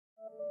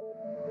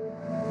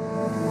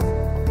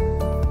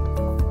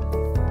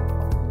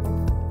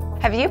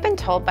Have you been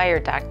told by your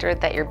doctor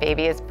that your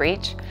baby is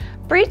breech?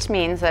 Breech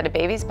means that a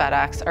baby's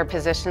buttocks are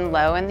positioned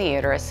low in the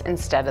uterus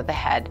instead of the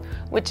head,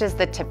 which is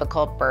the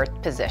typical birth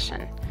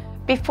position.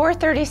 Before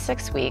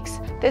 36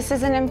 weeks, this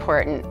isn't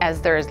important as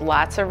there is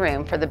lots of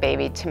room for the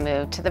baby to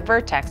move to the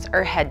vertex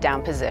or head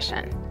down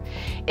position.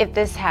 If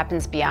this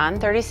happens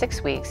beyond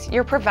 36 weeks,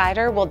 your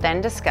provider will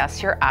then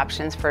discuss your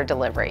options for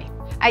delivery.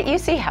 At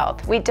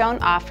UCHealth, we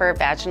don't offer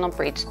vaginal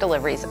breech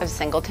deliveries of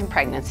singleton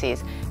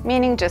pregnancies,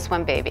 meaning just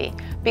one baby,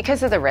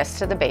 because of the risk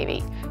to the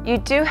baby. You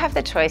do have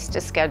the choice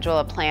to schedule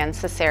a planned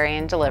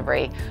cesarean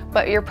delivery,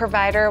 but your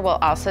provider will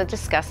also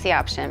discuss the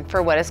option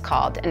for what is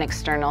called an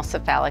external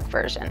cephalic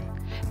version.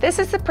 This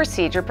is the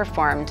procedure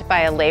performed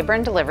by a labor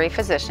and delivery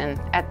physician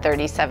at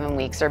 37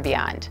 weeks or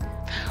beyond.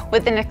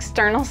 With an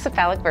external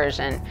cephalic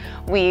version,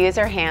 we use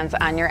our hands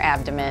on your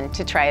abdomen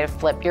to try to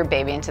flip your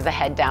baby into the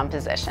head down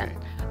position.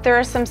 There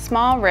are some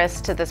small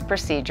risks to this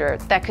procedure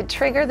that could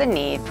trigger the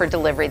need for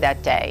delivery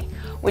that day,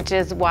 which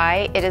is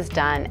why it is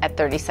done at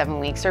 37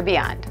 weeks or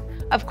beyond.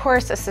 Of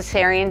course, a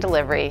cesarean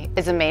delivery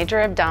is a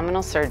major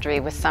abdominal surgery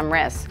with some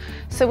risks,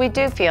 so we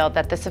do feel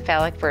that the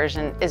cephalic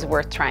version is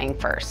worth trying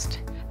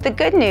first. The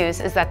good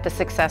news is that the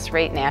success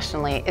rate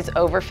nationally is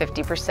over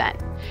 50%.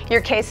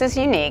 Your case is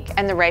unique,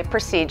 and the right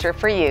procedure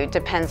for you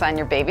depends on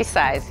your baby's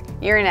size,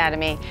 your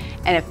anatomy,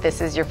 and if this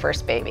is your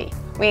first baby.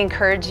 We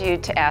encourage you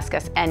to ask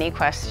us any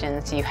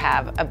questions you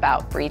have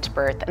about breech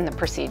birth and the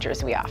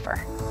procedures we offer.